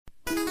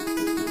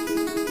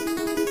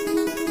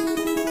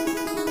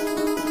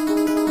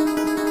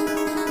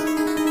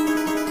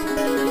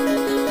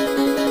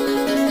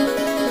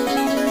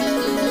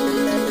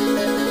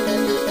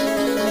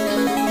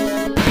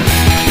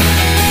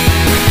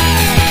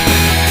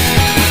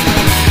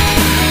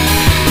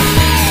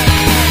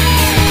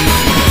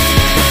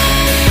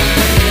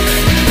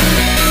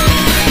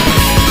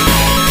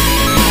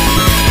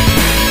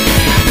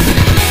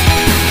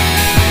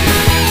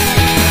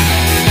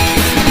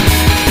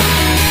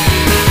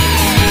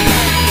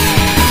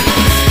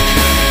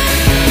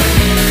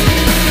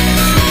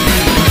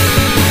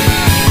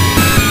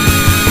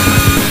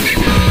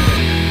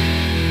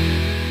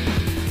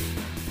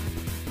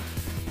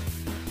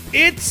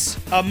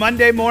A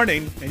Monday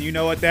morning, and you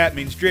know what that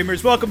means,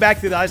 dreamers. Welcome back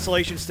to the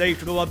Isolation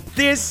Station Club.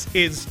 This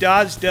is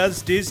Daz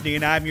Does Disney,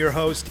 and I'm your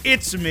host.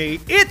 It's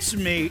me, it's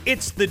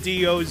the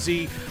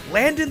D-O-Z.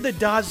 Landon the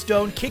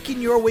Daz-Dome,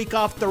 kicking your week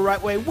off the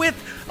right way with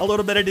a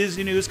little bit of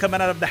Disney news coming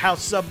out of the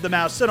House of the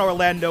Mouse in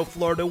Orlando,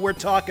 Florida. We're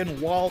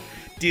talking Walt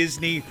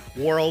Disney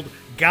World.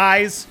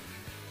 Guys,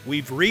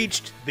 we've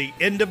reached the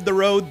end of the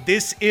road.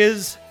 This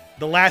is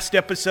the last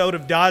episode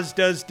of Daz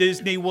Does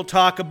Disney. We'll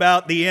talk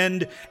about the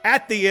end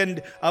at the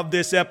end of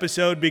this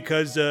episode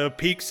because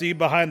peek see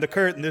behind the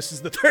curtain. This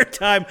is the third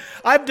time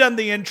I've done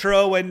the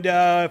intro, and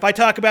if I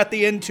talk about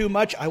the end too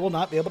much, I will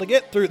not be able to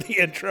get through the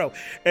intro,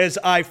 as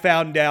I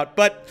found out.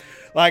 But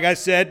like I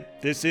said,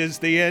 this is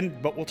the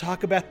end, but we'll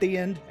talk about the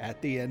end at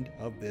the end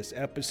of this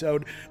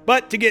episode.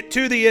 But to get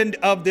to the end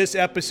of this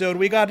episode,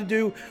 we got to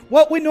do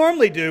what we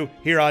normally do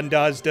here on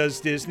Daz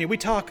Does Disney. We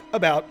talk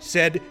about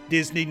said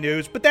Disney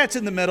news, but that's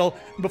in the middle.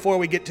 Before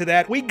we get to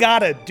that, we got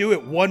to do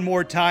it one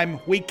more time.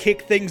 We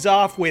kick things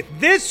off with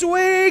This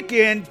Week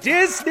in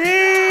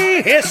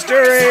Disney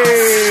History.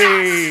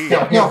 Turn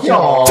down for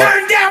what?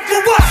 Turn down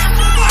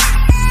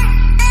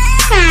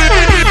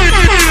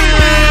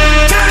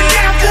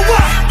for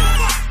what?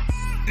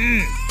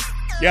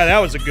 Yeah, that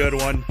was a good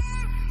one.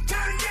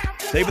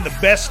 Saving the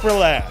best for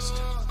last.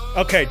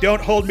 Okay,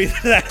 don't hold me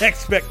to that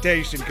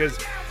expectation, because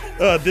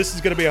this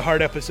is going to be a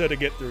hard episode to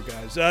get through,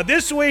 guys.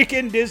 This week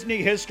in Disney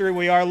history,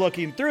 we are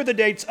looking through the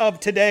dates of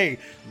today,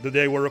 the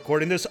day we're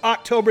recording this,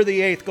 October the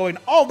 8th, going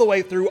all the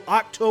way through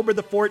October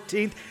the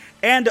 14th,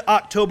 and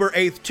October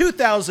 8th,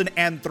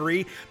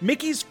 2003,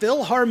 Mickey's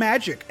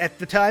PhilharMagic, at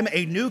the time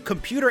a new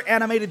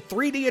computer-animated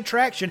 3D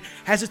attraction,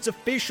 has its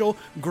official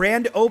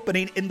grand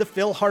opening in the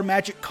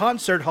PhilharMagic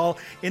Concert Hall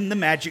in the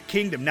Magic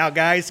Kingdom. Now,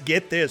 guys,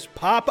 get this.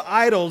 Pop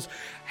idols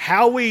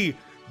Howie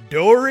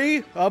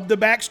Dory of the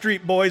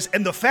Backstreet Boys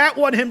and the fat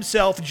one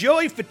himself,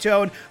 Joey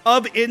Fatone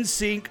of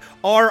NSYNC,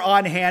 are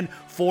on hand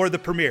for the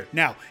premiere.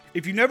 Now,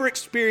 if you've never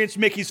experienced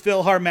Mickey's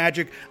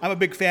PhilharMagic, I'm a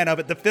big fan of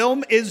it. The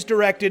film is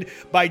directed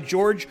by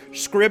George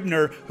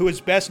Scribner, who is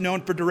best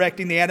known for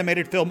directing the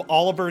animated film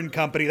Oliver and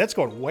Company. That's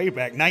going way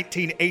back,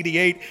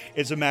 1988,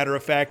 as a matter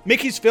of fact.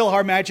 Mickey's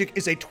PhilharMagic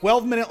is a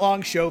 12-minute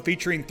long show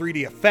featuring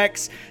 3D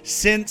effects,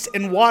 synths,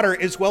 and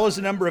water, as well as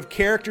a number of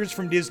characters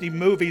from Disney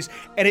movies,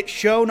 and it's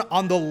shown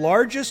on the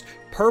largest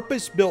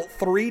purpose-built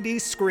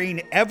 3D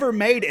screen ever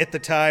made at the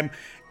time,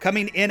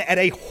 coming in at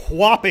a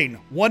whopping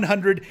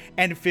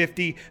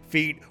 150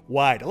 feet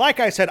wide.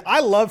 Like I said, I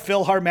love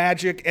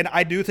PhilharMagic, and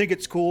I do think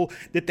it's cool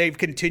that they've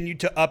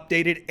continued to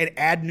update it and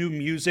add new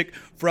music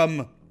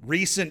from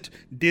recent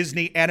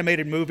Disney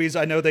animated movies.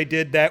 I know they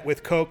did that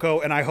with Coco,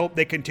 and I hope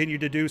they continue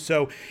to do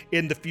so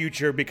in the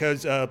future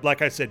because,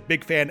 like I said,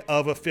 big fan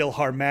of a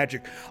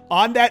PhilharMagic.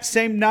 On that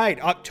same night,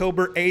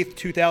 October 8th,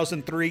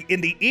 2003,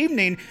 in the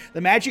evening,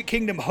 the Magic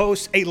Kingdom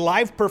hosts a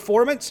live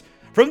performance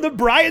from the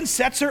Brian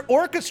Setzer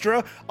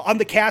Orchestra on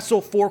the Castle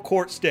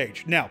forecourt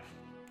stage. Now,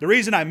 the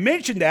reason I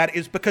mentioned that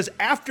is because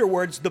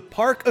afterwards, the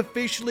park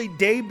officially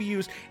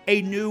debuts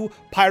a new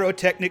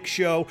pyrotechnic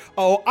show.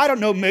 Oh, I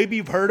don't know, maybe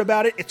you've heard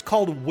about it. It's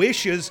called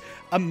Wishes,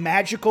 a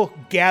magical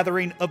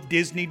gathering of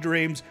Disney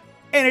dreams,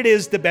 and it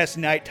is the best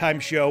nighttime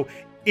show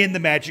in the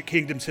Magic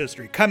Kingdom's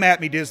history. Come at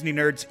me, Disney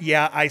nerds.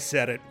 Yeah, I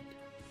said it.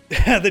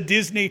 The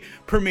Disney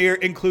premiere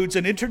includes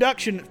an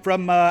introduction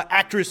from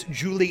actress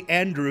Julie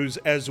Andrews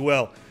as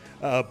well.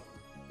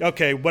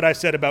 Okay, what I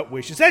said about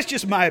Wishes, that's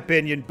just my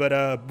opinion,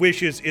 but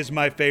Wishes is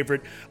my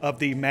favorite of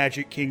the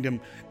Magic Kingdom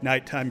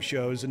nighttime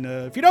shows. And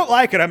if you don't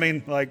like it, I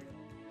mean, like,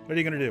 what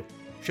are you going to do?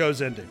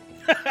 Show's ending.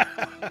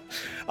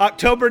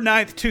 October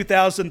 9th,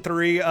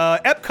 2003,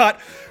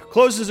 Epcot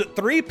closes at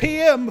 3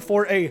 p.m.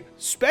 for a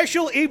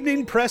special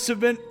evening press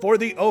event for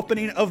the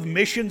opening of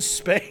Mission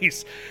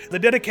Space. The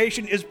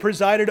dedication is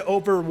presided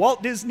over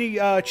Walt Disney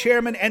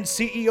Chairman and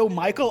CEO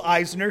Michael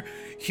Eisner,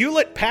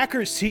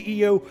 Hewlett-Packard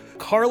CEO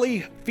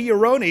Carly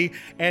Fioroni,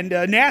 and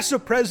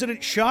NASA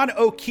President Sean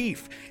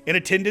O'Keefe. In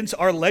attendance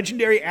are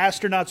legendary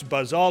astronauts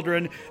Buzz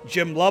Aldrin,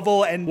 Jim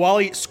Lovell, and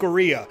Wally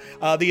Scoria.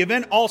 The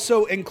event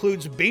also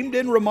includes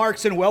beamed-in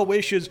remarks and well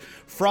wishes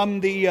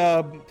from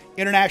the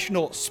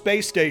International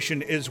Space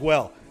Station as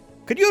well.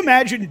 Could you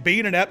imagine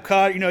being in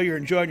Epcot? You know, you're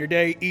enjoying your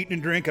day, eating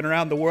and drinking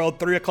around the world.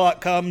 3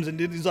 o'clock comes and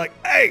Disney's like,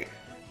 hey,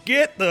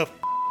 get the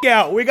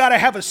out. We got to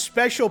have a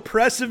special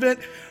press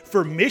event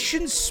for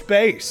Mission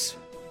Space,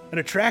 an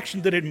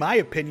attraction that, in my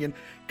opinion,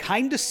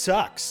 kind of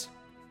sucks.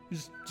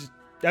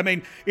 I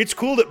mean, it's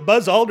cool that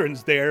Buzz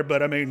Aldrin's there,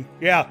 but I mean,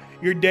 yeah,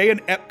 your day in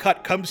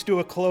Epcot comes to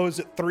a close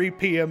at 3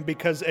 p.m.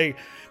 because a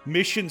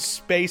Mission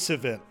Space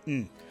event.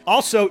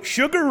 Also,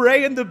 Sugar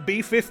Ray and the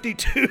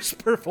B-52s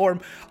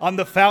perform on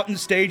the fountain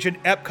stage in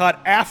Epcot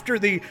after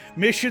the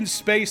Mission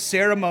Space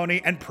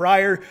ceremony and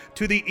prior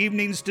to the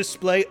evening's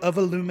display of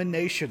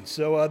illumination.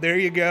 So there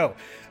you go.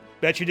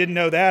 Bet you didn't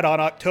know that. On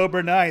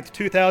October 9th,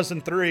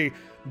 2003,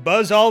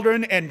 Buzz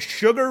Aldrin and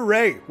Sugar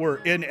Ray were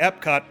in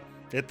Epcot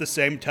at the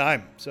same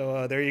time.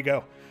 So there you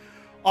go.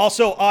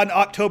 Also on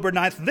October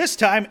 9th, this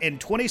time in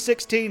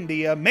 2016,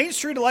 the Main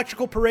Street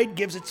Electrical Parade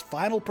gives its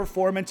final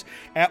performance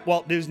at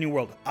Walt Disney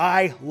World.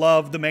 I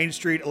love the Main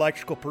Street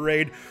Electrical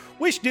Parade.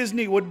 Wish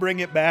Disney would bring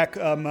it back,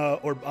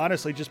 or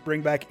honestly just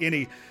bring back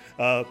any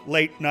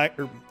late night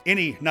or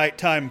any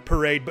nighttime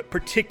parade, but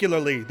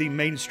particularly the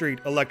Main Street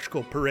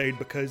Electrical Parade,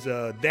 because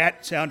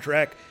that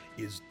soundtrack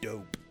is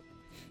dope.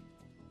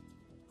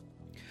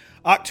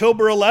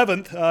 October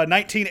 11th,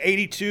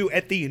 1982,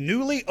 at the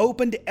newly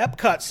opened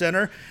Epcot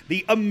Center,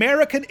 the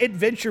American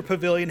Adventure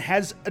Pavilion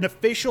has an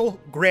official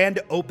grand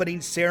opening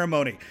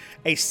ceremony.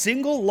 A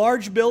single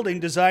large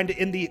building designed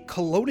in the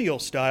colonial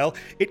style,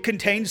 it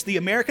contains the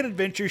American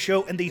Adventure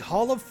Show and the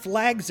Hall of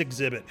Flags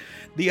exhibit.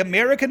 The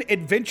American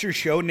Adventure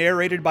Show,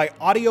 narrated by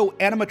audio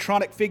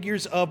animatronic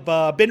figures of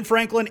Ben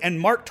Franklin and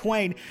Mark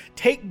Twain,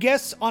 take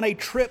guests on a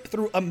trip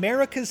through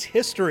America's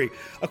history.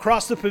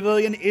 Across the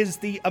pavilion is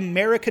the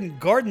American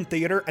Garden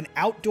Theater, an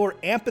outdoor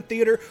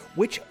amphitheater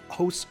which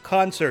hosts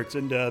concerts,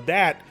 and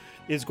that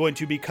is going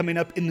to be coming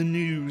up in the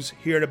news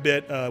here in a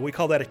bit. We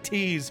call that a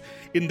tease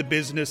in the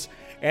business.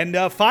 And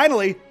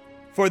finally,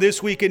 for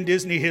this week in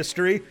Disney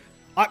history,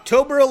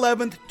 October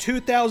 11th,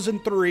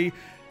 2003,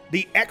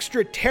 the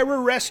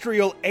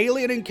extraterrestrial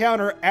alien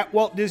encounter at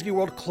Walt Disney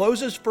World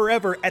closes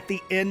forever at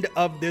the end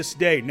of this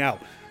day. Now,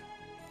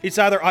 it's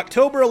either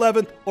October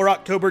 11th or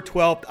October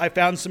 12th. I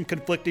found some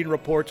conflicting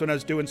reports when I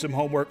was doing some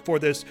homework for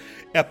this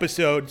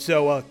episode,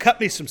 so cut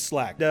me some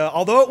slack.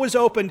 Although it was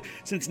opened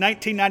since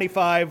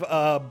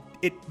 1995,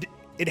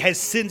 it has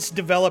since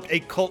developed a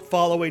cult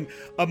following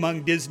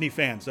among Disney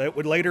fans. It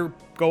would later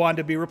go on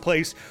to be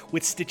replaced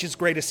with Stitch's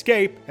Great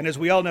Escape, and as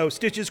we all know,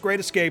 Stitch's Great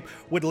Escape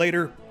would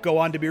later go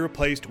on to be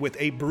replaced with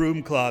a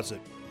broom closet.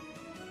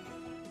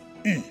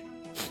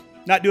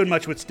 Not doing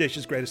much with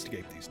Stitch's Great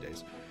Escape these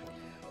days.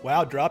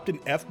 Wow, dropped an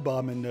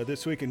F-bomb in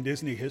This Week in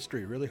Disney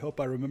History. Really hope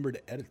I remember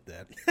to edit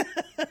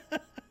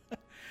that.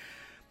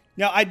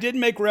 Now, I did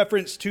make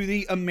reference to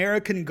the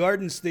American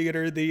Gardens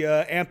Theater, the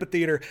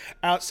amphitheater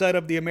outside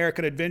of the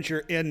American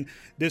Adventure in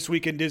This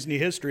Week in Disney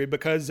History,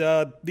 because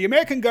the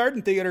American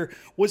Garden Theater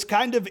was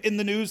kind of in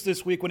the news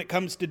this week when it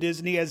comes to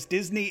Disney, as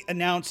Disney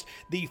announced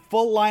the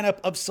full lineup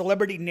of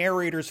celebrity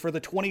narrators for the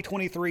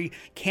 2023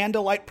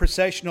 Candlelight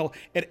Processional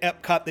at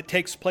Epcot that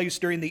takes place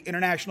during the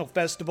International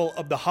Festival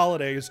of the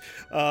Holidays.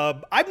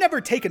 I've never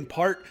taken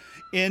part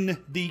in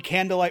the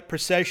Candlelight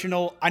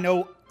Processional. I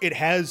know it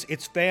has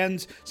its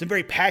fans, some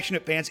very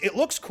passionate fans. It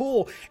looks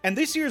cool, and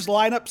this year's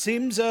lineup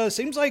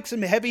seems like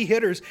some heavy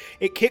hitters.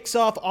 It kicks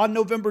off on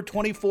November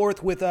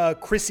 24th with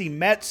Chrissy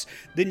Metz.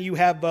 Then you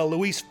have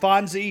Luis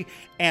Fonsi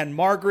and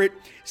Margaret,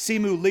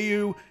 Simu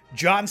Liu,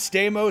 John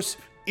Stamos,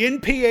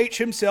 NPH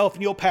himself,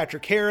 Neil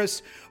Patrick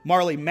Harris,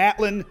 Marley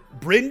Matlin,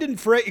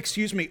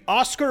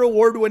 Oscar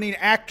award-winning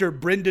actor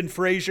Brendan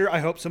Fraser. I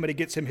hope somebody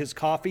gets him his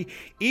coffee.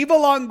 Eva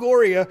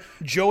Longoria,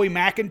 Joey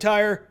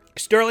McIntyre,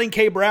 Sterling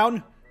K.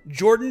 Brown,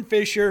 Jordan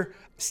Fisher,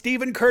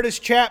 Stephen Curtis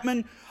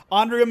Chapman,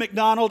 Andrea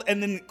McDonald,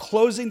 and then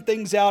closing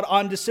things out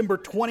on December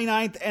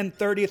 29th and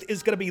 30th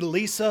is going to be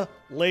Lisa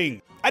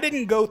Ling. I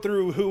didn't go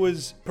through who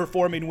was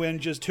performing when,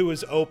 just who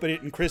was opening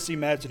it, and Chrissy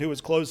Metz, and who was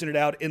closing it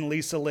out in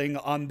Lisa Ling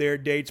on their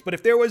dates. But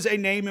if there was a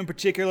name in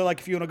particular, like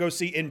if you want to go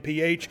see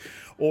NPH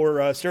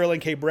or Sterling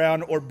K.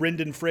 Brown or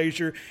Brendan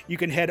Fraser, you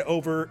can head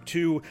over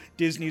to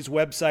Disney's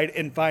website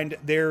and find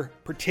their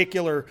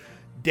particular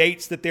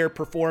dates that they're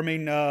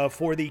performing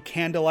for the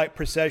Candlelight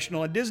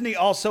Processional. And Disney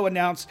also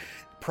announced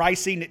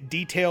pricing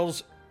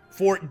details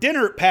for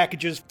dinner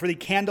packages for the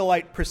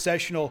Candlelight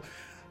Processional.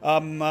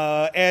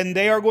 And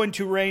they are going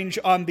to range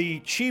on the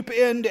cheap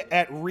end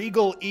at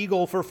Regal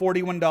Eagle for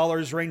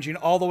 $41, ranging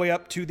all the way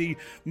up to the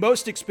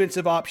most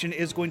expensive option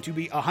is going to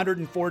be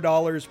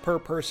 $104 per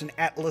person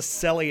at Le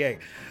Cellier.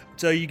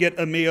 So you get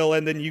a meal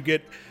and then you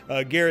get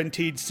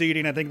guaranteed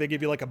seating. I think they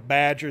give you like a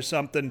badge or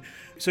something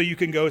so you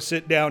can go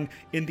sit down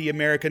in the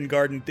American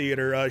Garden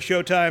Theater.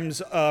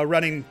 Showtimes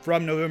running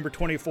from November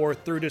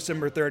 24th through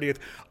December 30th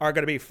are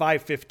going to be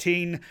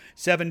 5:15,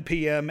 7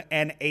 p.m.,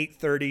 and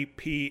 8:30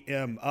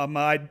 p.m.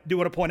 I do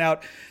want to point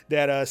out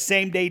that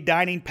same-day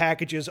dining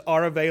packages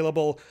are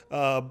available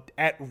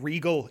at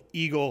Regal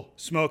Eagle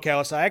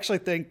Smokehouse. I actually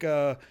think...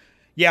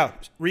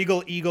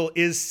 Regal Eagle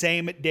is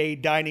same-day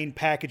dining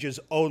packages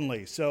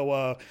only.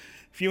 So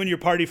if you and your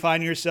party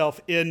find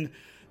yourself in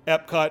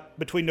Epcot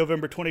between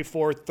November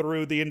 24th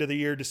through the end of the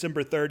year,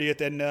 December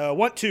 30th, and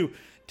want to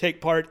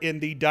take part in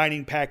the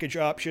dining package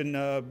option,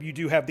 you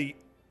do have the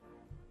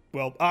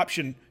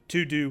option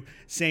to do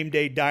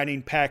same-day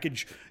dining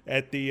package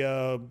at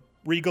the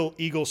Regal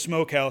Eagle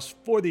Smokehouse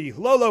for the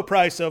low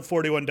price of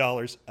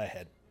 $41 a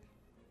head.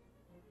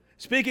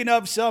 Speaking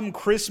of some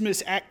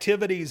Christmas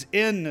activities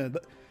in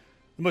the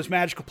most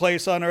magical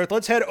place on earth,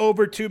 let's head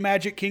over to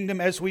Magic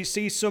Kingdom as we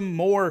see some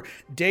more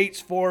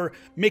dates for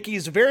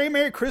Mickey's Very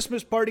Merry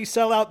Christmas Party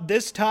sell out.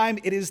 This time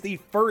it is the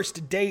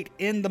first date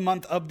in the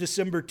month of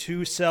December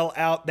to sell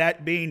out,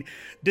 that being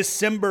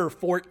December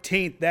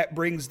 14th. That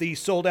brings the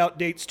sold out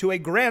dates to a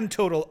grand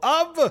total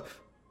of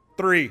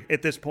three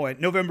at this point.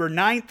 November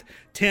 9th,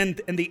 10th,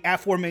 and the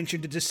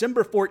aforementioned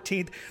December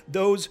 14th.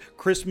 Those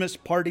Christmas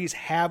parties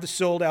have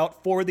sold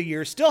out for the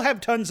year. Still have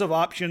tons of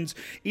options,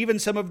 even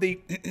some of the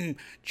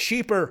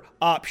cheaper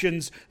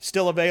options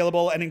still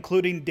available, and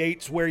including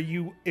dates where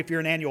you, if you're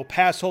an annual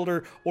pass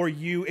holder, or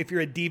you, if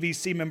you're a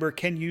DVC member,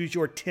 can use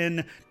your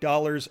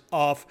 $10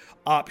 off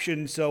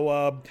option.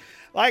 So,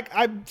 like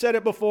I've said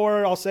it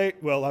before, I'll say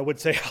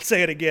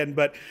it again,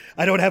 but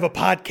I don't have a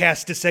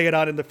podcast to say it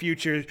on in the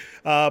future.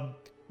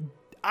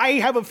 I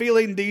have a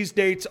feeling these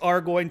dates are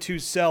going to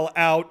sell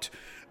out.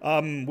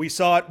 We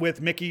saw it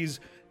with Mickey's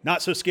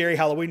Not So Scary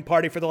Halloween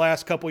Party for the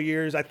last couple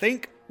years. I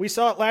think we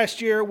saw it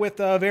last year with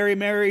Very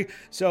Merry.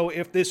 So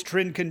if this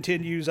trend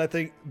continues, I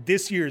think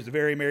this year's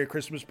Very Merry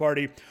Christmas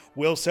Party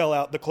will sell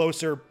out the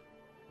closer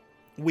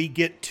we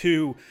get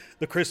to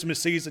the Christmas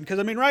season. Because,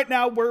 I mean, right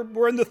now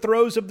we're in the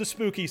throes of the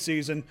spooky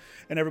season,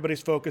 and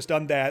everybody's focused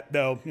on that,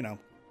 though, you know,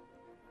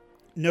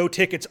 no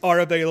tickets are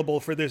available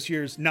for this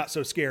year's Not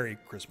So Scary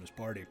Christmas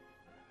Party.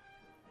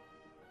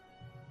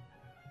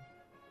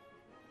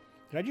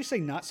 Did I just say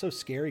Not So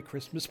Scary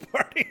Christmas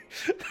Party?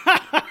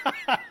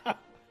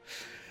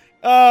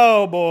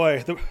 Oh,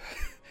 boy. The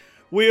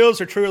wheels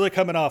are truly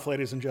coming off,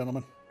 ladies and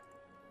gentlemen.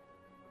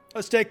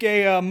 Let's take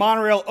a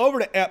monorail over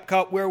to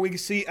Epcot, where we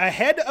see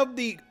ahead of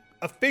the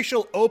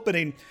official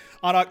opening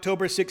on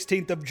October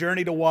 16th of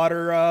Journey to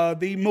Water,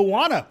 the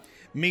Moana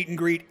meet and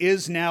greet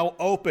is now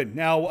open.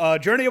 Now,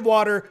 Journey of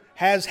Water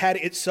has had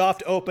its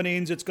soft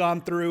openings. It's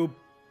gone through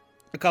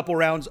a couple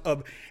rounds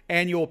of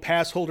annual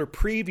pass holder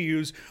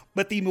previews,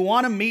 but the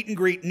Moana meet and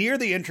greet near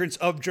the entrance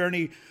of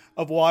Journey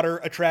of Water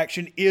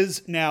attraction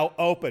is now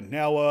open.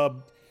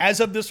 Now, as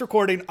of this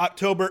recording,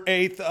 October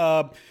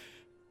 8th,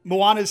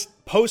 Moana's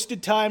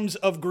posted times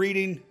of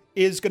greeting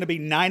is going to be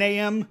 9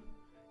 a.m.,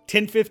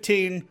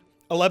 10:15,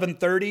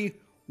 11:30,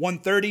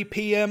 1:30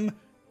 p.m.,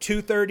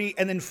 2:30,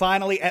 and then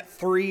finally at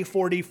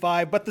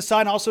 3:45. But the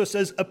sign also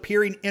says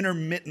appearing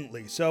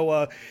intermittently.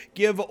 So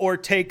give or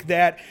take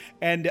that.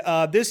 And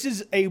this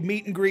is a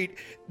meet and greet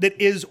that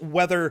is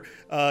weather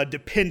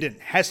dependent.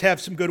 Has to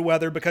have some good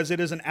weather because it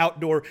is an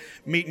outdoor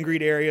meet and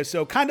greet area.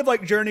 So kind of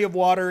like Journey of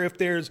Water, if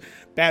there's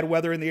bad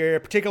weather in the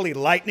area, particularly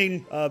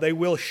lightning, they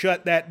will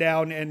shut that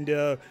down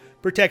and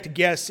protect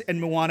guests and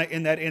Moana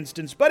in that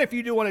instance. But if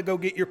you do want to go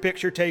get your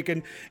picture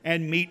taken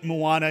and meet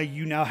Moana,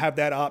 you now have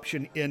that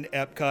option in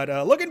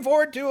Epcot. Looking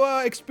forward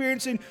to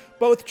experiencing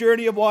both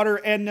Journey of Water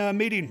and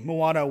meeting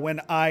Moana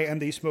when I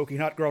and the Smoking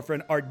Hot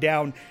Girlfriend are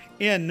down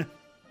in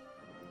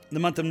the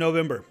month of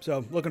November.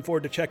 So looking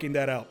forward to checking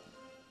that out.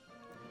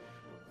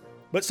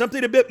 But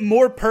something a bit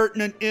more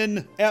pertinent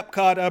in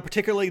Epcot,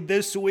 particularly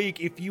this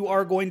week, if you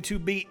are going to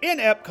be in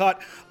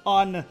Epcot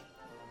on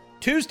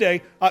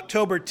Tuesday,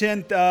 October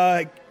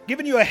 10th,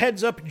 giving you a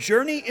heads up,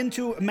 Journey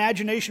into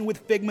Imagination with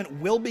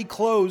Figment will be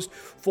closed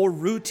for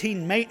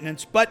routine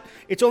maintenance, but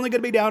it's only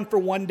going to be down for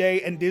one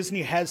day, and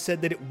Disney has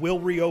said that it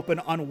will reopen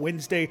on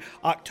Wednesday,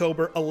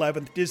 October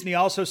 11th. Disney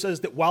also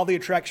says that while the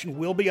attraction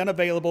will be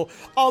unavailable,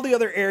 all the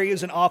other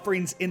areas and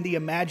offerings in the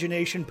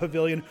Imagination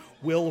Pavilion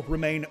will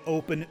remain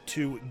open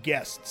to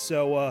guests.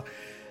 So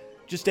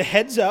just a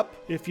heads up,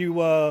 if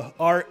you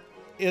are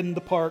in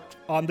the park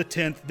on the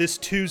 10th, this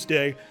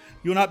Tuesday,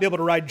 you will not be able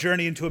to ride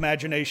Journey into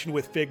Imagination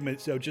with Figment.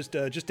 So just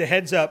a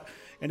heads up.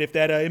 And if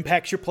that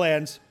impacts your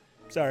plans,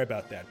 sorry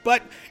about that.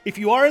 But if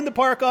you are in the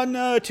park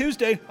on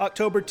Tuesday,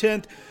 October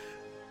 10th,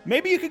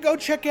 maybe you could go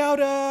check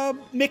out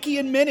Mickey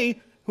and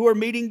Minnie, who are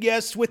meeting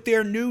guests with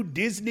their new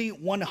Disney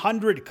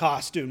 100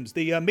 costumes.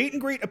 The meet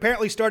and greet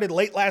apparently started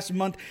late last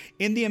month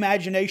in the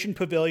Imagination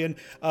Pavilion,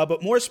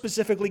 but more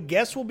specifically,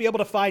 guests will be able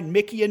to find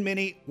Mickey and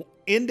Minnie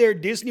in their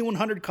Disney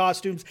 100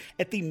 costumes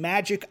at the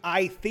Magic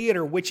Eye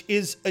Theater, which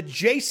is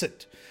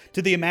adjacent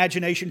to the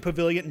Imagination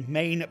Pavilion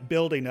main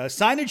building.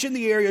 Signage in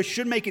the area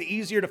should make it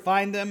easier to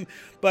find them,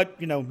 but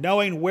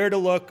knowing where to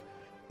look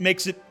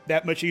makes it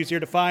that much easier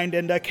to find.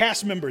 And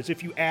cast members,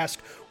 if you ask,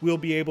 will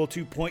be able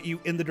to point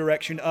you in the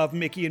direction of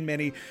Mickey and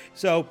Minnie.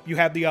 So you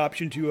have the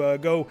option to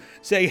go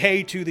say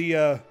hey to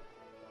the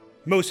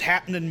most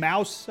happening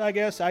mouse, I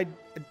guess.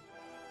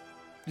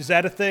 Is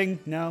that a thing?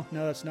 No,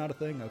 that's not a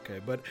thing.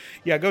 Okay, but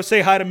yeah, go say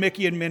hi to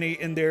Mickey and Minnie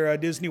in their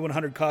Disney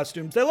 100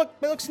 costumes. They look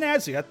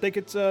snazzy. I think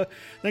it's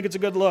a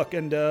good look,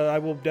 and I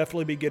will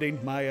definitely be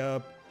getting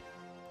my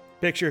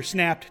picture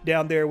snapped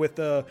down there with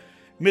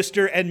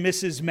Mr. and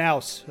Mrs.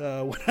 Mouse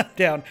when I'm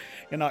down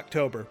in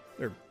October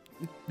or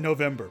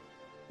November,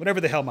 whenever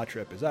the hell my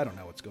trip is. I don't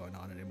know what's going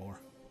on anymore.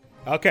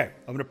 Okay,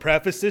 I'm going to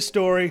preface this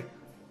story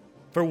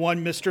for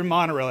one Mr.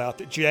 Monorail out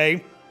there.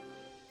 Jay,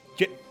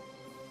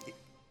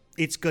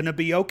 it's going to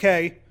be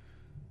okay.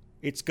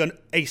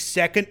 A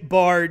second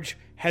barge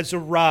has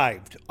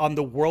arrived on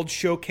the World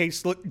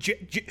Showcase. Look,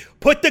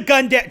 put the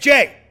gun down.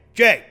 Jay,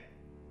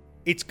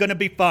 it's going to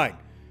be fine.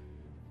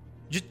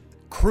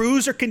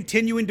 Crews are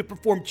continuing to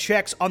perform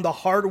checks on the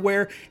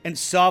hardware and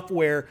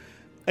software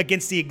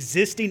against the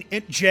existing...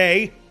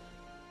 Jay,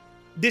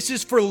 this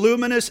is for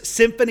Luminous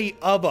Symphony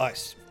of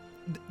Us.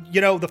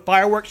 The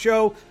fireworks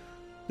show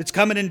that's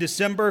coming in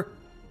December.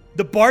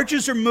 The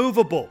barges are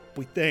movable,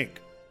 we think.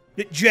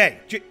 Jay,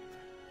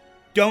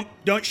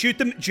 don't shoot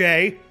them,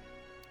 Jay.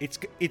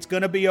 It's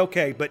going to be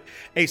okay. But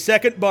a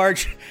second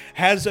barge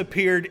has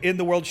appeared in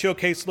the World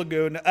Showcase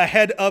Lagoon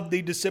ahead of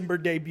the December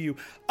debut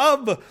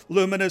of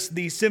Luminous,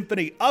 the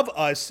Symphony of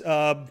Us.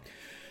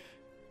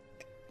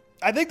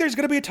 I think there's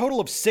going to be a total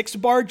of 6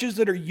 barges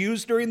that are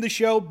used during the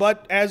show,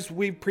 but as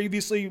we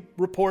previously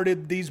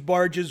reported, these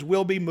barges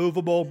will be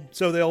movable,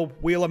 so they'll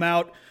wheel them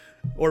out,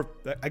 or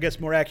I guess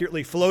more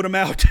accurately, float them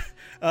out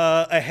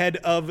ahead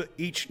of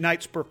each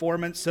night's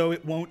performance, so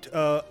it won't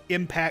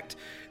impact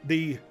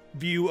the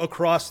view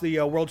across the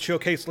World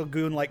Showcase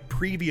Lagoon like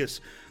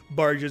previous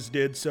barges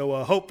did.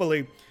 So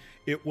hopefully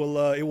it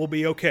will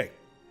be okay.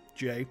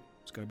 Jay,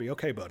 it's going to be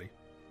okay, buddy.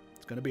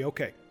 It's going to be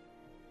okay.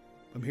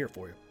 I'm here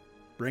for you.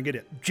 Bring it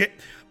in. Jay,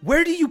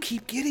 where do you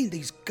keep getting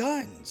these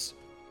guns?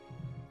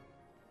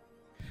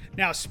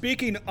 Now,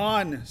 speaking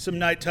on some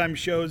nighttime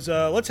shows,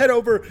 let's head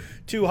over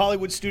to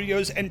Hollywood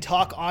Studios and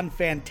talk on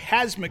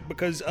Fantasmic,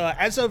 because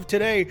as of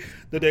today,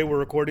 the day we're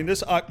recording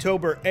this,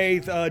 October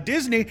 8th,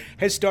 Disney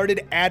has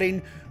started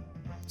adding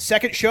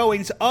second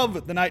showings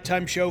of the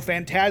nighttime show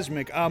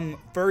Fantasmic,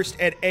 first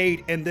at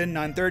 8 and then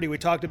 9:30. We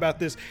talked about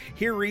this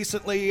here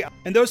recently,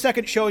 and those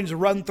second showings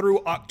run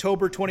through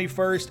October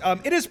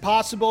 21st. It is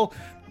possible,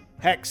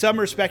 heck, some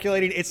are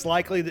speculating it's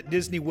likely that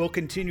Disney will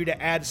continue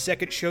to add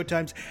second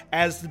showtimes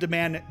as the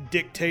demand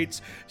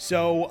dictates.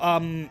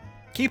 So,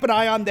 keep an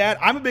eye on that.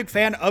 I'm a big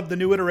fan of the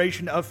new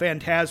iteration of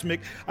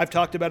Fantasmic. I've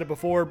talked about it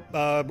before.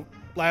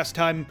 Last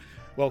time,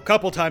 well, a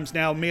couple times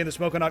now, me and the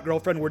Smoking Hot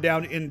Girlfriend were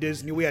down in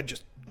Disney. We had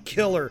just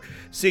killer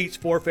seats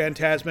for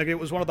Fantasmic. It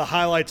was one of the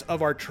highlights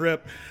of our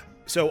trip.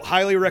 So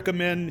highly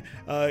recommend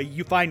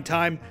you find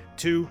time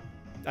to,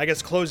 I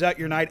guess, close out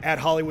your night at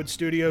Hollywood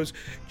Studios,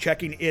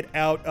 checking it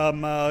out.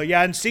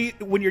 And see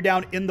when you're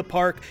down in the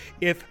park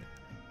if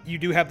you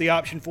do have the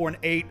option for an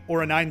 8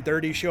 or a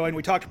 9:30 showing.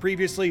 We talked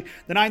previously,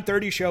 the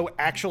 9:30 show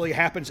actually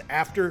happens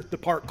after the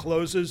park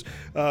closes.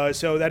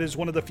 So that is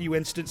one of the few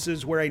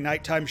instances where a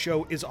nighttime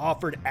show is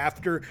offered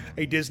after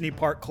a Disney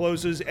park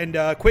closes. And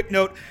quick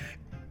note,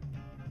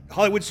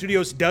 Hollywood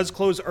Studios does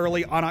close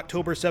early on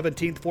October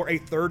 17th for a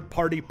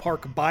third-party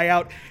park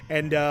buyout,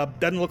 and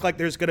doesn't look like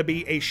there's going to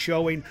be a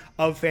showing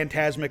of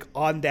Fantasmic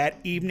on that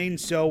evening.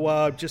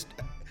 So just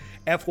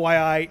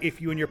FYI, if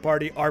you and your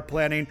party are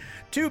planning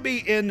to be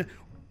in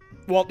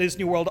Walt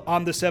Disney World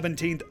on the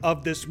 17th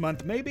of this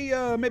month, maybe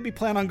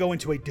plan on going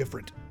to a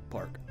different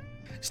park.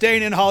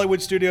 Staying in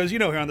Hollywood Studios, you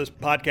know, here on this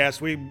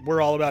podcast,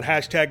 we're all about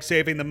hashtag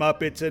saving the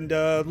Muppets, and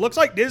looks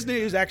like Disney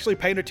is actually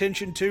paying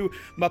attention to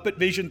Muppet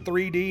Vision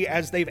 3D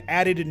as they've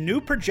added new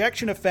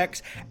projection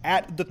effects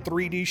at the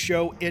 3D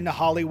show in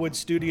Hollywood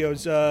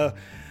Studios.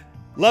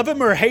 Love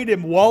him or hate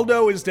him,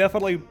 Waldo is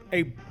definitely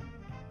a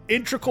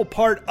integral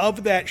part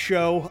of that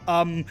show.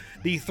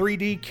 The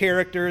 3D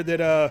character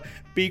that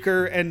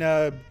Beaker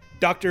and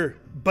Dr.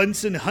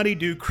 Bunsen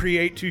Honeydew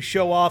create to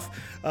show off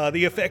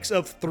the effects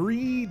of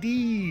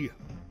 3D.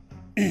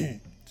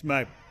 It's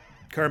my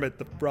Kermit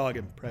the Frog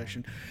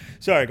impression.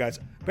 Sorry, guys.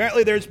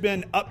 Apparently there's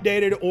been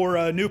updated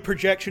or new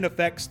projection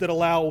effects that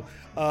allow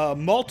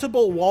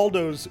multiple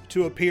Waldos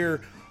to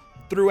appear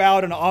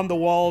throughout and on the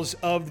walls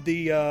of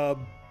the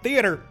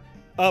theater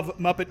of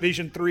Muppet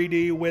Vision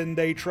 3D when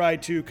they try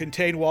to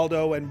contain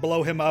Waldo and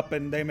blow him up,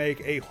 and they make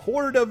a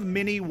horde of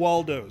mini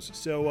Waldos.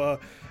 So,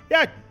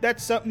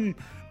 that's something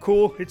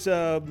cool. It's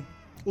a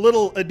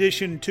little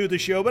addition to the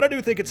show, but I do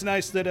think it's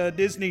nice that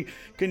Disney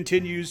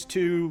continues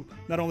to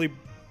not only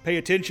pay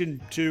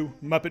attention to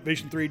Muppet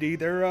Vision 3D,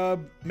 they're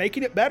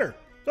making it better.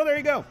 So there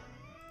you go.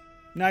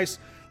 Nice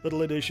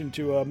little addition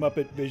to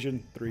Muppet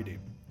Vision 3D.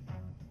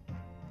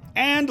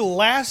 And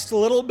last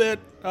little bit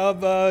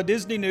of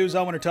Disney news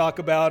I want to talk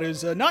about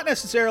is not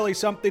necessarily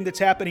something that's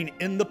happening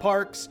in the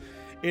parks.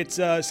 It's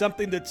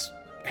something that's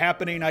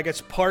happening, I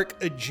guess,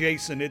 park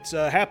adjacent. It's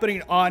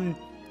happening on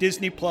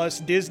Disney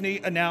Plus. Disney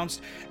announced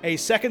a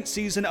second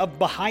season of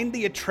Behind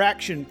the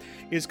Attraction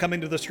is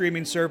coming to the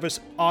streaming service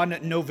on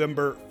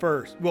November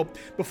 1st. Well,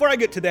 before I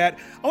get to that,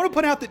 I want to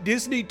point out that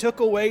Disney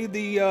took away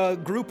the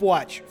group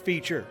watch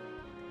feature,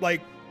 like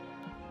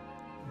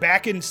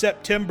back in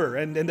September,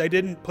 and they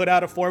didn't put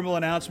out a formal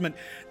announcement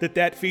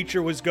that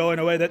feature was going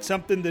away. That's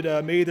something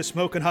that me, the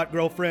Smoking Hot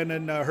Girlfriend,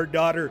 and her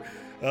daughter,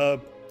 I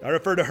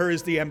refer to her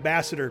as the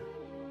ambassador,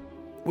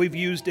 we've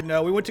used it.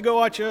 We went to go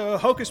watch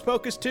Hocus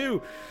Pocus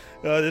 2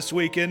 this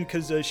weekend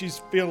because she's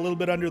feeling a little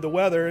bit under the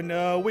weather,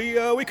 and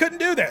we couldn't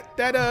do that.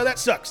 That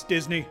sucks,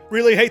 Disney.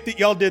 Really hate that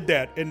y'all did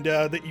that, and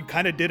that you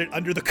kind of did it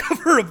under the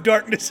cover of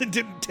darkness and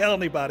didn't tell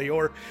anybody,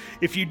 or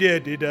if you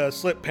did, it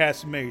slipped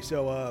past me.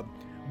 So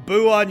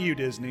boo on you,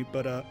 Disney,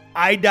 but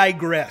I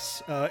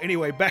digress.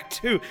 Anyway, back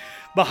to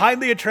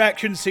Behind the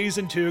Attraction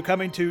Season 2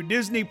 coming to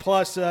Disney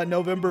Plus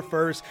November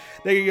 1st.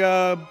 They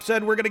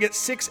said we're going to get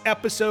 6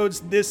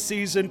 episodes this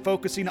season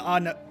focusing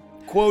on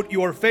quote,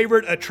 your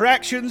favorite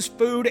attractions,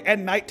 food,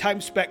 and nighttime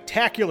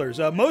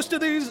spectaculars. Most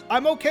of these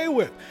I'm okay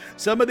with.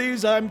 Some of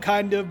these I'm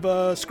kind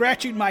of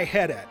scratching my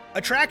head at.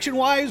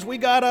 Attraction-wise, we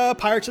got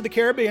Pirates of the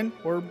Caribbean,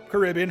 or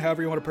Caribbean,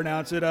 however you want to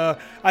pronounce it.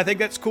 I think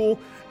that's cool.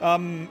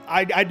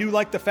 I do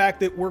like the fact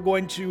that we're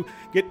going to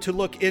get to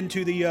look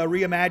into the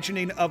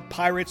reimagining of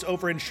Pirates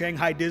over in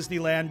Shanghai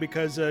Disneyland,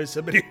 because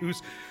somebody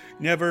who's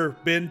never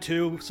been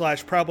to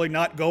 / probably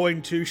not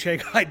going to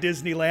Shanghai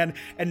Disneyland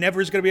and never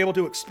is going to be able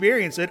to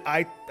experience it,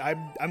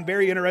 I'm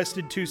very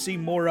interested to see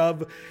more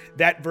of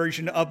that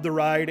version of the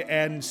ride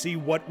and see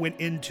what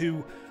went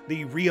into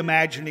the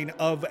reimagining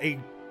of a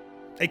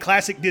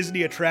classic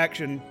Disney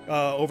attraction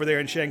over there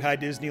in Shanghai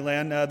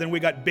Disneyland. Then we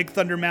got Big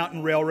Thunder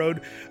Mountain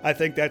Railroad. I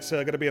think that's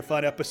going to be a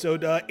fun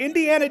episode.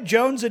 Indiana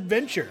Jones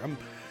Adventure. I'm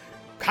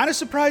kind of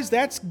surprised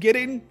that's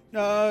getting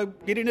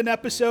an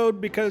episode,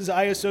 because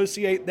I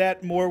associate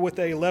that more with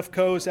a Left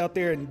Coast out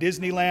there in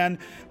Disneyland.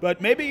 But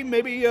maybe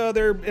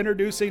they're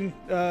introducing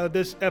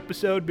this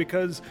episode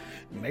because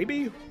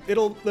maybe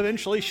it'll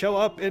eventually show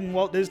up in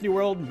Walt Disney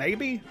World,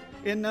 maybe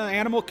in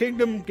Animal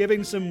Kingdom,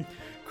 giving some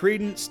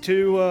credence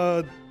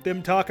to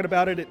them talking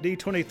about it at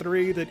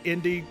D23 that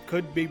Indy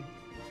could be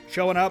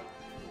showing up,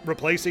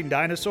 replacing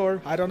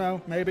Dinosaur. I don't know,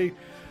 maybe,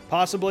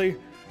 possibly.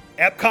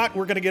 Epcot,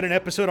 we're going to get an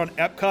episode on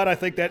Epcot. I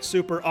think that's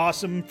super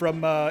awesome,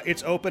 from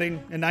its opening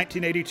in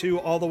 1982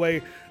 all the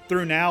way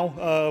through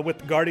now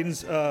with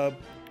Guardians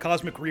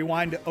Cosmic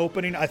Rewind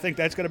opening. I think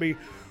that's going to be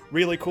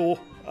really cool.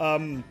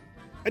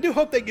 I do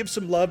hope they give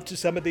some love to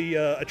some of the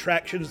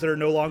attractions that are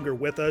no longer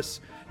with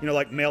us,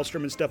 like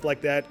Maelstrom and stuff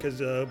like that,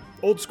 because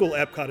old school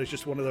Epcot is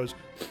just one of those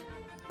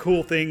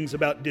cool things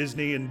about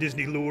Disney and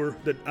Disney lure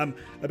that I'm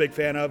a big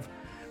fan of.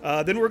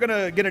 Then we're going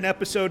to get an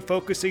episode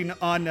focusing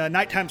on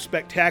nighttime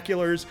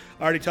spectaculars.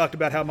 I already talked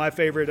about how my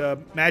favorite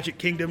Magic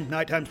Kingdom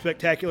nighttime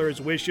spectacular is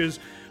Wishes.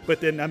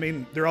 But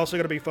then, they're also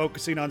going to be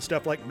focusing on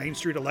stuff like Main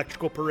Street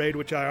Electrical Parade,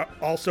 which I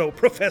also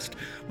professed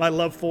my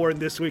love for in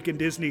This Week in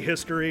Disney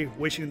History,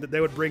 wishing that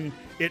they would bring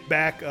it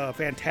back.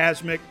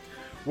 Fantasmic,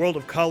 World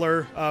of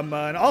Color,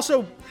 and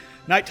also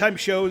nighttime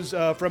shows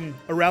from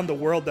around the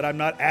world that I'm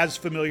not as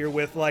familiar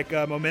with, like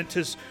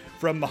Momentous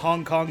from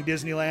Hong Kong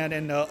Disneyland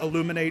and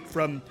Illuminate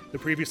from the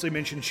previously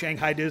mentioned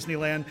Shanghai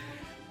Disneyland.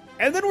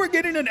 And then we're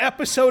getting an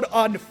episode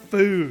on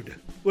food,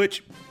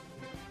 which,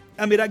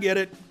 I get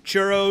it.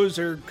 Churros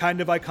are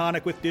kind of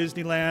iconic with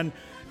Disneyland.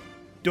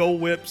 Dole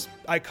Whip's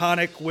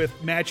iconic with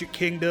Magic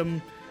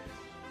Kingdom.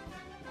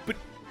 But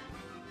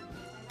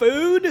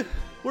food?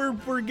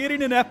 We're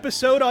getting an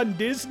episode on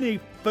Disney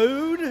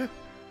food?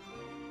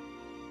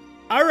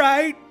 All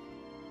right.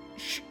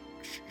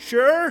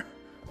 Sure.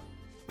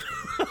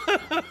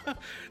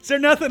 Is there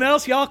nothing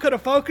else y'all could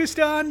have focused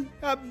on?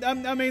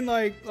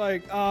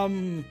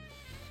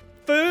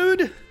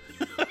 Food?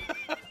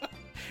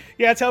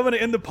 Yeah, that's how I'm going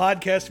to end the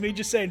podcast, me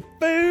just saying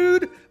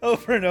food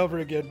over and over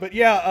again. But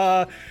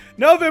yeah,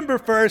 November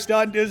 1st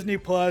on Disney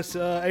Plus,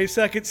 a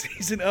second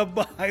season of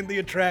Behind the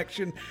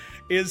Attraction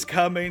is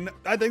coming.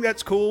 I think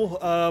that's cool.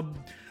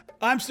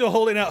 I'm still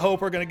holding out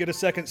hope we're going to get a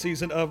second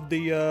season of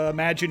the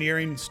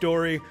Imagineering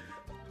story.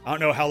 I don't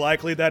know how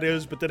likely that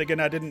is, but then again,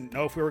 I didn't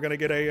know if we were going to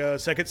get a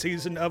second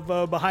season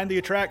of Behind the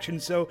Attraction,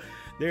 so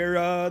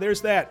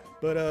there's that.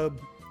 But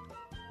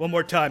one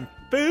more time,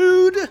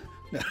 food.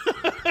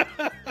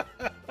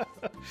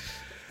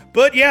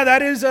 But yeah,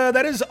 that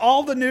is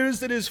all the news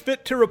that is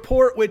fit to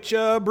report, which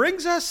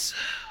brings us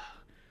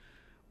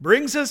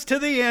to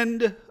the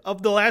end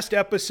of the last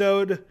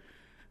episode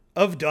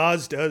of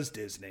Dawes Does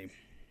Disney.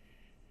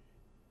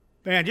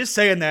 Man, just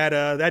saying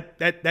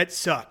that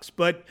sucks,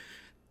 but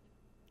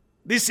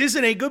this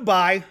isn't a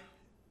goodbye.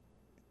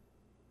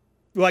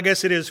 Well, I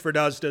guess it is for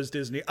Dawes Does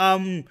Disney.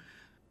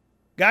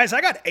 Guys,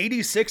 I got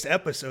 86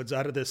 episodes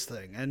out of this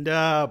thing. And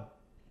as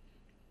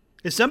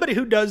somebody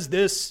who does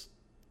this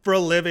for a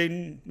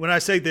living, when I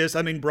say this,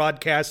 I mean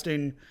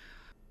broadcasting,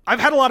 I've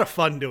had a lot of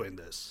fun doing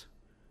this.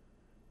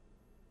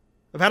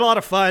 I've had a lot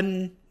of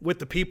fun with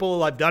the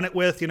people I've done it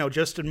with,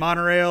 Justin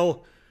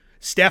Monorail,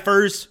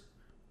 Steffers.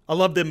 I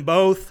love them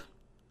both.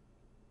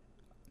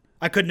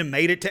 I couldn't have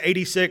made it to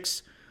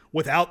 86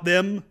 without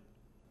them.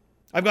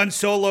 I've gone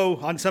solo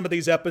on some of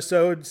these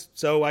episodes,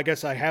 so I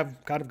guess I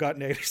have kind of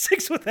gotten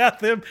 86 without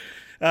them,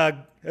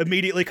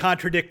 immediately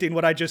contradicting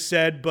what I just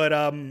said,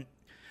 but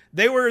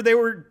they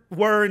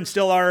were and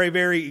still are a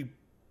very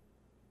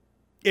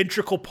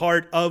integral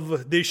part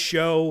of this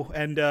show,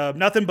 and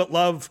nothing but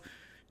love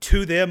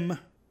to them.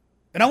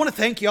 And I want to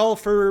thank y'all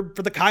for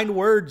the kind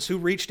words who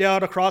reached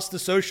out across the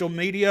social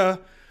media,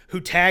 who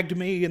tagged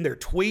me in their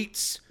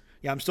tweets.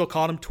 Yeah, I'm still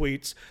calling them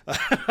tweets.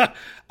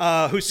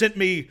 Who sent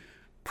me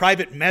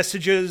private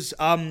messages.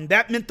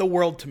 That meant the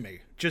world to me.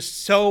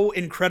 Just so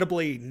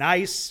incredibly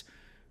nice.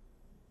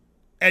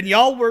 And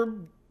y'all were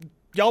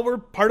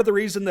part of the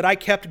reason that I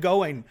kept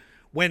going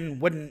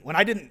when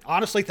I didn't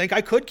honestly think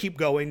I could keep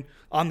going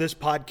on this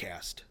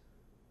podcast.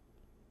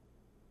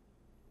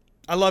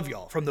 I love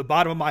y'all from the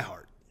bottom of my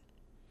heart.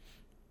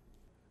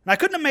 And I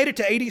couldn't have made it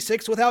to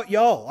 86 without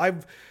y'all.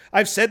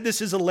 I've said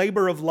this is a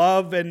labor of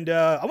love, and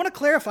I want to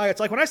clarify. It's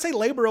like when I say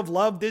labor of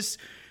love, this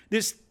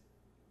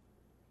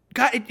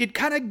it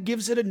kind of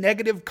gives it a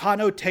negative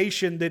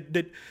connotation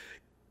that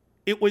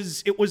it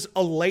was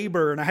a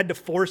labor and I had to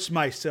force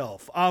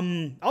myself.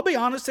 I'll be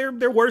honest,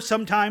 there were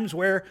some times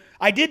where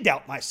I did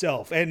doubt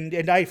myself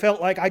and I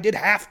felt like I did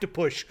have to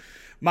push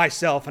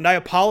myself. And I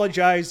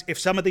apologize if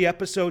some of the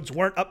episodes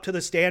weren't up to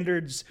the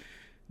standards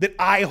that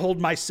I hold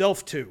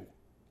myself to.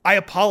 I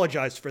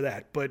apologize for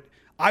that, but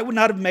I would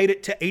not have made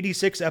it to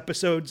 86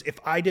 episodes if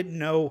I didn't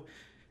know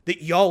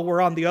that y'all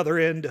were on the other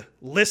end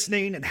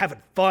listening and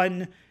having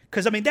fun.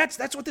 Because, I mean,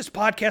 that's what this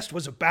podcast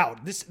was about.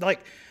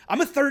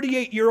 I'm a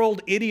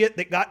 38-year-old idiot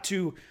that got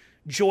to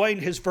join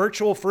his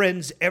virtual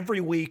friends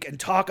every week and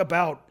talk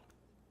about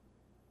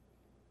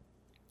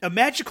a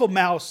magical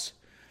mouse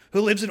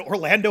who lives in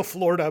Orlando,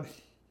 Florida,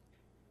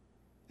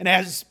 and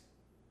has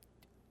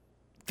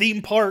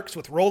theme parks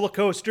with roller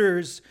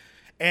coasters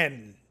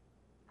and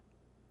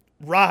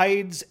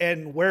rides,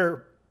 and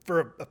where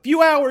for a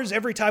few hours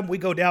every time we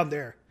go down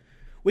there,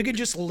 we can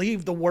just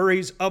leave the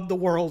worries of the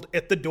world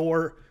at the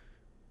door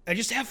and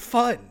just have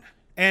fun.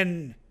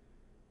 And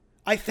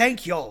I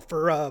thank y'all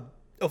for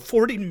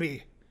affording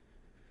me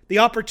the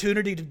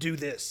opportunity to do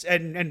this.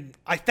 And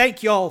I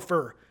thank y'all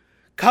for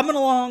coming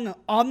along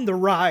on the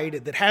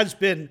ride that has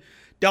been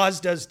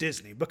Dawes Does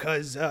Disney.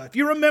 Because if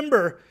you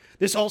remember,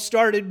 this all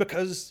started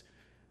because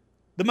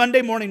the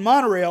Monday morning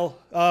monorail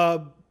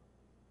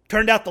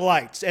turned out the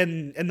lights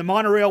and the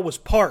monorail was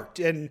parked.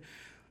 And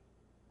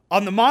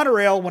on the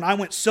monorail, when I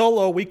went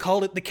solo, we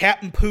called it the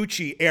Captain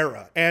Poochie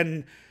era.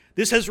 And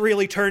this has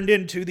really turned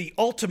into the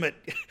ultimate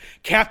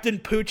Captain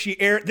Poochie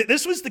era.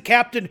 This was the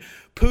Captain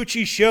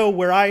Poochie show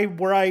where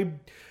I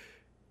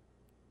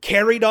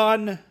carried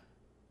on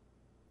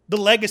the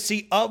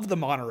legacy of the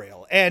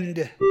monorail.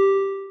 And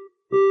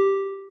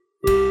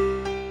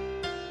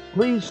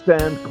please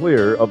stand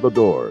clear of the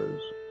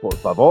doors. Por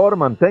favor,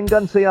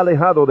 manténganse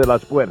alejado de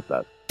las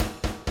puertas.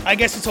 I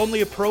guess it's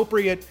only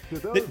appropriate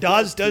that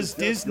Dawes Does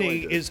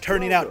Disney is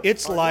turning out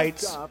its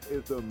lights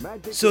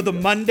so the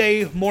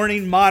Monday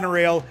morning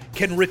monorail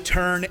can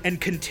return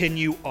and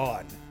continue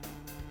on.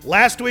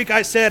 Last week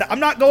I said, I'm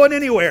not going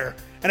anywhere.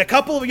 And a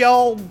couple of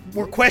y'all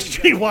were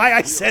questioning why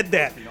I said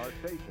that.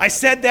 I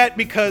said that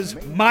because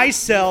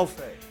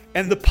myself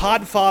and the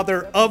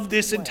podfather of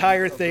this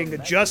entire thing,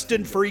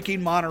 Justin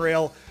freaking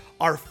Monorail,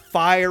 are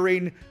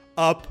firing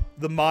up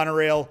the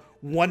monorail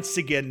once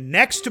again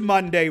next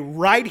Monday,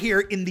 right here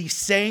in the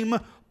same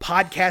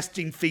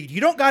podcasting feed. You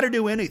don't got to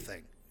do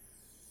anything.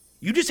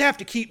 You just have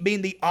to keep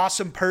being the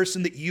awesome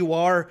person that you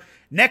are.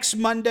 Next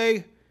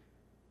Monday,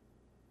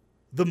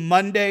 the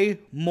Monday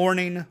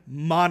morning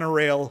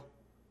monorail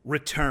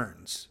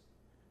returns.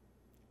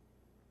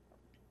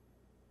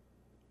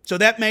 So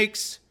that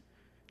makes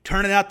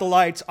turning out the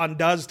lights on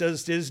Dawes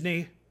Does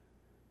Disney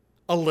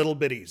a little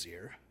bit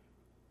easier.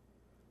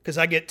 Because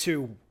I get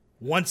to,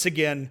 once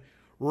again,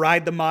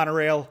 ride the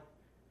monorail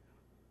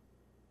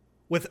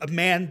with a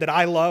man that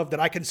I love,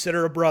 that I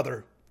consider a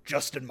brother,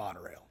 Justin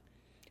Monorail.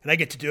 And I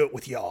get to do it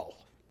with y'all.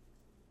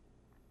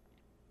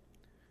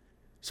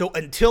 So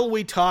until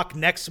we talk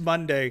next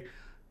Monday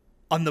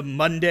on the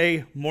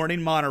Monday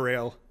morning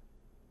monorail,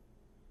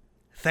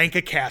 thank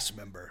a cast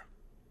member.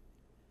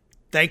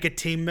 Thank a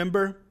team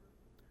member.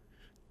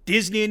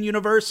 Disney and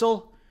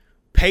Universal,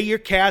 pay your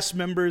cast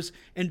members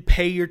and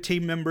pay your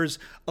team members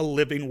a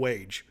living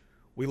wage.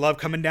 We love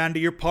coming down to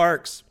your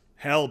parks.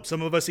 Hell,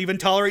 some of us even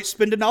tolerate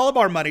spending all of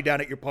our money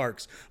down at your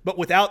parks. But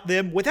without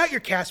them, without your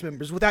cast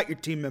members, without your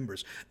team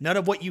members, none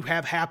of what you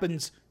have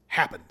happens.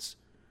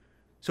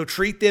 So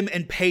treat them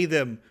and pay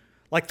them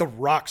like the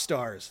rock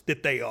stars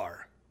that they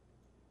are.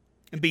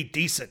 And be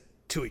decent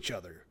to each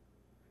other.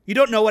 You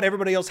don't know what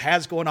everybody else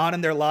has going on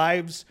in their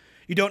lives.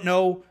 You don't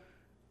know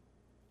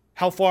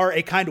how far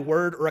a kind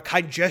word or a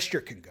kind gesture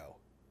can go.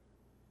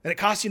 And it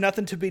costs you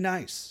nothing to be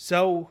nice.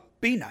 So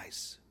be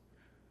nice.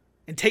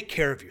 And take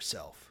care of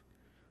yourself.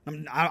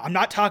 I'm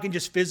not talking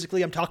just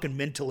physically, I'm talking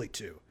mentally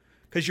too.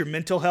 Because your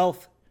mental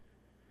health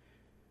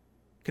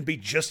can be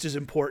just as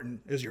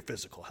important as your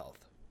physical health.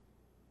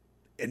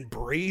 And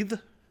breathe.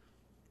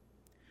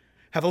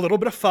 Have a little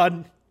bit of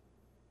fun.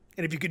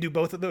 And if you could do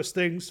both of those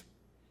things,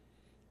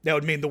 that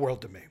would mean the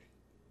world to me.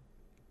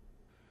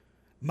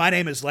 My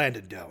name is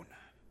Landon Doan.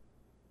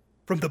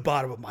 From the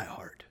bottom of my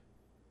heart.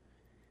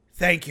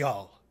 Thank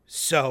y'all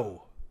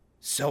so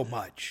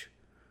much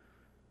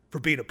for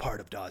being a part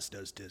of Dawes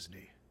Does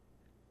Disney.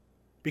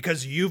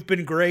 Because you've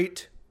been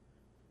great,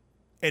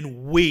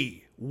 and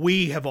we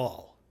have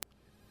all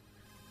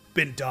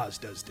been Dawes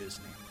Does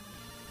Disney.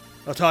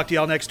 I'll talk to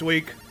y'all next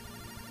week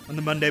on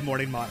the Monday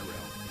Morning Monorail.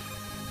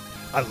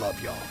 I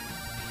love y'all.